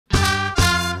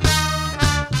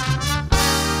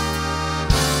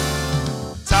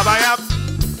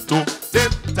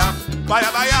Baya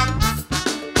baya.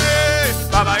 Hey,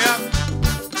 baya.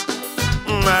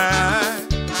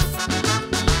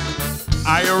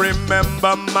 I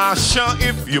remember Masha,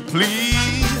 if you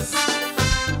please,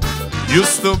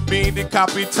 used to be the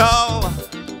capital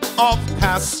of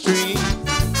Castries,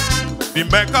 the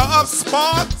mecca of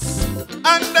sports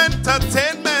and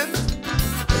entertainment,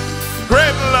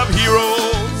 cradle of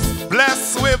heroes,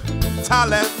 blessed with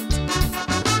talent.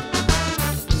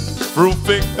 Through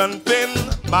thick and thin,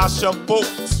 Masha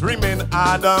folks remain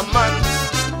adamant.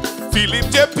 Fillip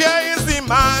J.P.A. is the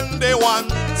man they want,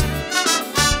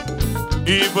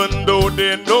 even though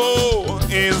they know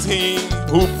is he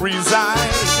who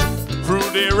presides through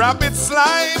the rapid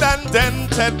slide and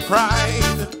dented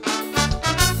pride.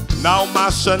 Now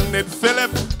Masha need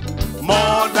Fillip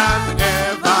more than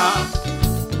ever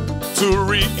to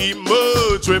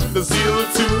re-emerge with the zeal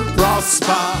to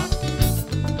prosper.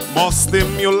 More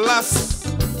stimulus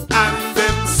and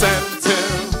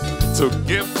incentive to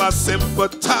give us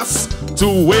impetus to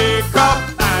wake up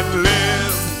and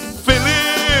live.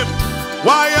 Fillip,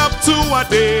 why up to a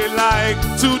day like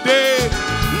today?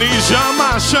 Nisha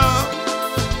Masha,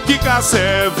 Kika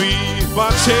Sevi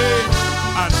Bache,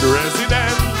 and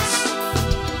residents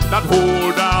that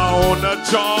hold down a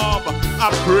job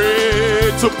are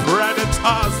prey to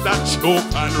predators that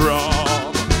choke and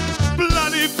rob.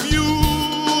 Bloody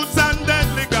feuds and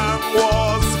deadly gang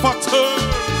wars for turn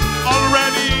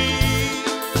already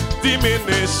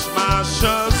diminish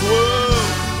Masha's world.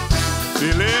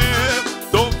 Fillip,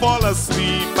 don't fall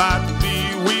asleep at the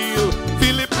wheel.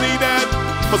 Fillip needed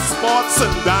for sports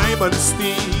and diamond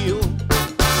steel.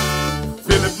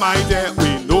 Fillip, my dear,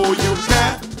 we know you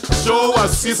care. Show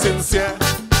us you sincere.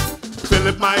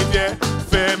 Fillip, my dear,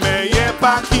 fais meilleur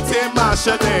pas quitter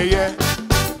Masha derrière.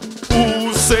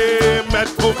 Où c'est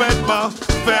mettre complètement,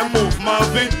 faire mouvement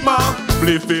vitement.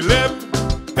 Play Fillip,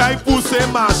 qu'aille pousser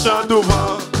Masha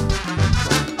devant.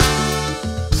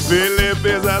 Fillip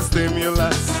is a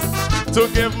stimulus to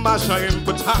give Masha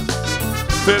impetus.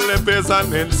 Fillip is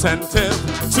an incentive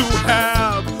to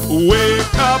help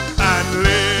wake up and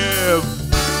live.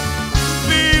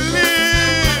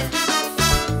 Fillip,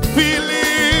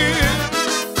 Fillip,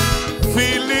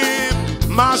 Fillip,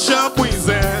 Masha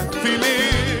puise.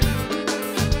 Fillip,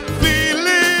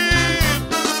 Fillip,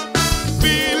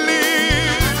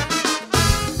 Fillip,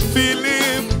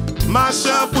 Fillip,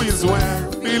 Masha puise.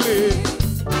 Fillip.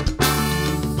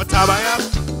 Batabaya,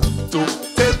 to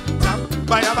tit tap,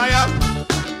 baya baya,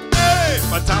 hey,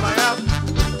 batabaya.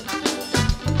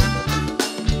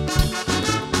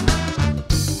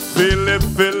 Fillip,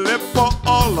 Fillip for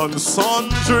all and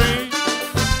sundry,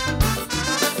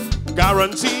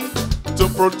 guarantee to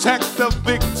protect the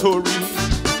victory.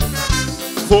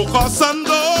 Focus on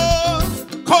those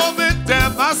COVID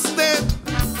devastated,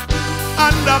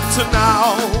 and up to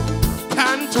now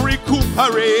can't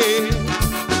recuperate.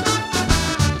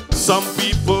 Some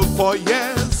people for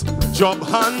years job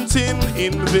hunting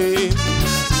in vain,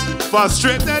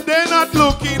 frustrated they're not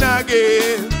looking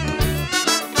again.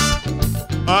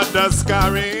 Others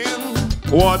carrying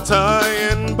water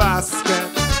in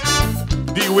basket.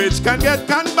 The wage can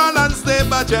balance their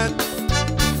budget.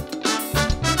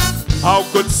 How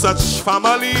could such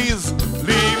families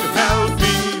live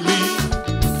healthily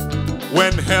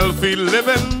when healthy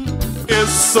living is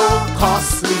so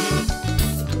costly?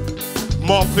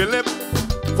 More Fillip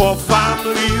for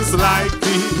families like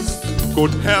these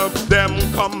could help them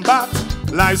combat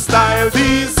lifestyle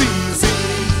diseases.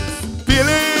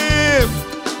 Fillip,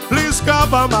 please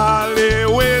cover my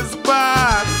ways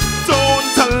back.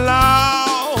 Don't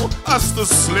allow us to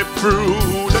slip through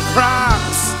the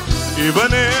cracks.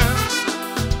 Even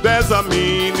if there's a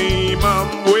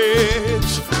minimum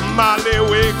wage,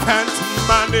 Malawi can't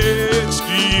manage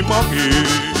the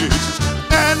mortgage.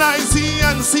 NIC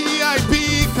and CIP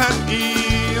can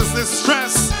ease the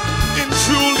stress in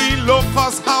truly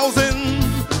low-cost housing.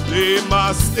 They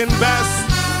must invest.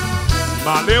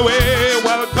 Malawi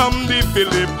welcome the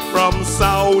Fillip from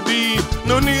Saudi.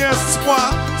 Nuni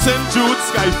espoir, St. Jude's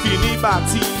Sky Fini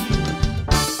Bati.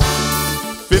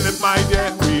 Fillip, my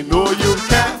dear, we know you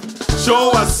care.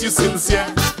 Show us you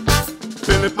sincere.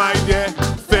 Fillip, my dear,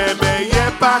 fais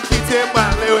meilleur pas quitter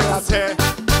Malawi à terre.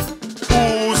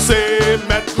 Où c'est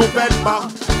mettre complètement,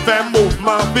 faire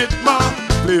mouvement vitement.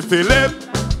 Play Fillip,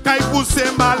 qu'aille pousser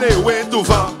Malawi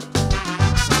devant.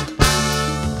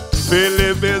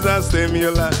 Fillip is a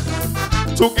stimulus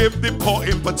to give the poor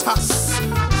impetus.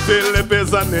 Fillip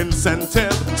is an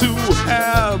incentive to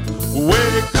help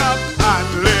wake up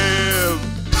and live.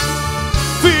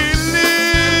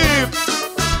 Fillip,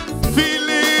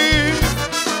 Fillip,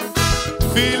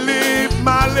 Fillip,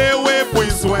 Malawi,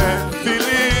 puis ouais.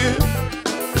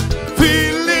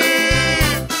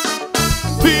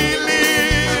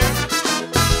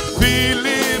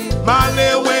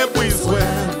 Male we briswe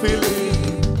Philip.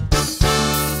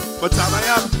 But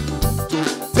Tamayam,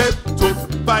 to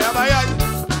baya baya.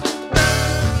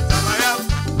 Tamayam,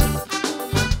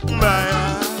 baya.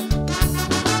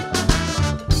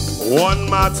 One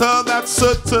matter that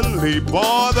certainly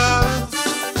bothers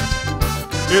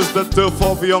is the dearth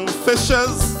of young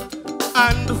fishers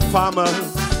and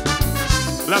farmers.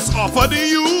 Let's offer the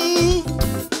youth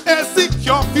a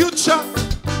secure future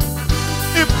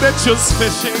if they're just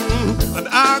fishing and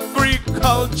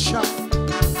agriculture.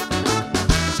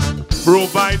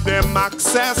 Provide them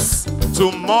access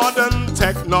to modern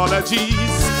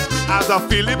technologies as a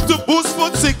Fillip to boost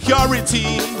food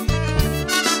security,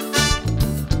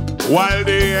 while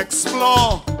they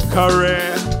explore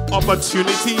career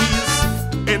opportunities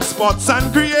in sports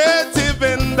and creative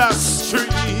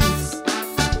industries.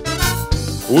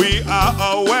 We are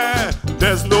aware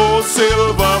there's no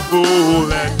silver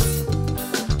bullet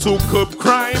to curb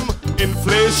crime,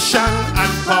 inflation,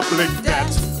 and public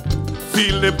debt.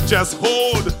 Fillip, just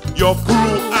hold your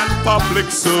crew and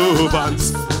public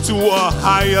servants to a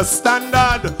higher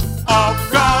standard of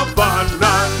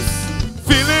governance.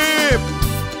 Fillip,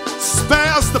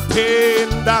 spare us the pain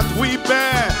that we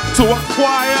bear to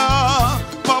acquire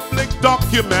public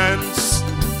documents.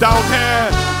 Down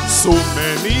here, so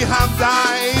many have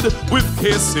died with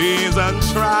cases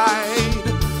untried.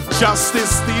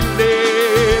 Justice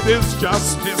delayed is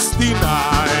justice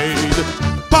denied.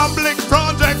 Public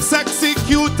projects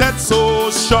executed so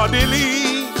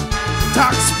shoddily.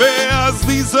 Taxpayers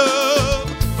deserve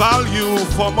value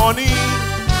for money.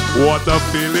 What a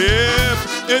Fillip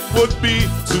it would be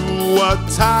to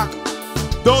attack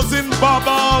those in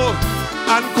bubble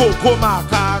and cocoa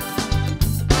macaque.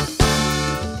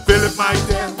 Fillip, my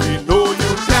dear, we know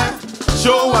you care.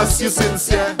 Show us you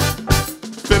sincere.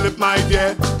 Fillip, my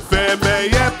dear, fais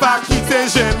meilleur pas quitter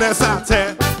jeunesse à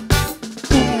terre.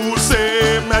 Ou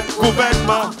c'est mettre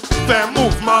gouvernement, faire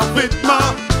mouvement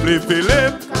vitement. Les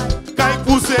Fillip, qu'aille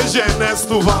pousser jeunesse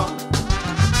souvent.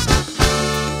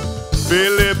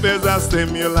 Fillip is a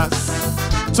stimulus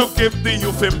to give the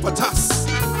youth impetus.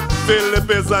 Fillip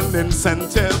is an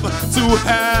incentive to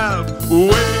help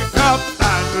wake up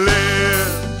and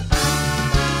live.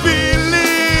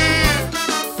 Fillip,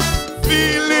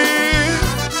 Fillip,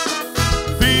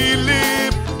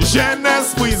 Fillip,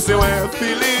 jeunesse, oui, c'est ouais,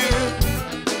 Fillip.